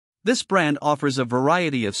This brand offers a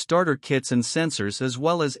variety of starter kits and sensors as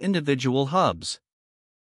well as individual hubs.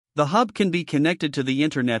 The hub can be connected to the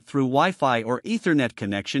internet through Wi-Fi or Ethernet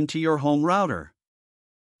connection to your home router.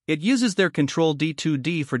 It uses their Control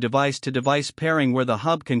D2D for device-to-device pairing, where the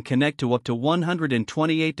hub can connect to up to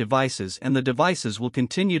 128 devices and the devices will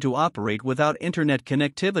continue to operate without internet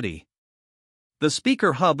connectivity. The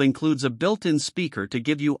SpeakerHub includes a built-in speaker to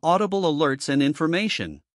give you audible alerts and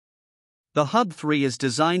information. The Hub 3 is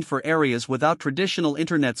designed for areas without traditional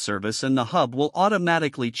internet service, and the hub will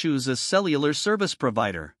automatically choose a cellular service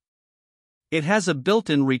provider. It has a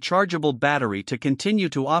built-in rechargeable battery to continue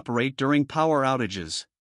to operate during power outages.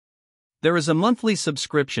 There is a monthly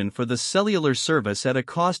subscription for the cellular service at a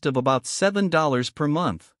cost of about $7 per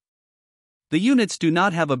month. The units do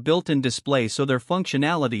not have a built-in display, so their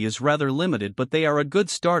functionality is rather limited, but they are a good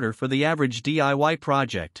starter for the average DIY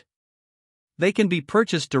project. They can be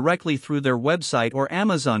purchased directly through their website or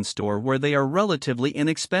Amazon store, where they are relatively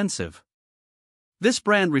inexpensive. This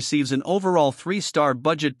brand receives an overall 3-star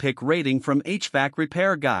budget pick rating from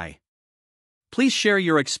HvacRepairGuy. Please share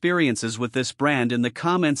your experiences with this brand in the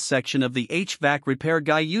comments section of the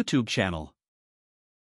HvacRepairGuy YouTube channel.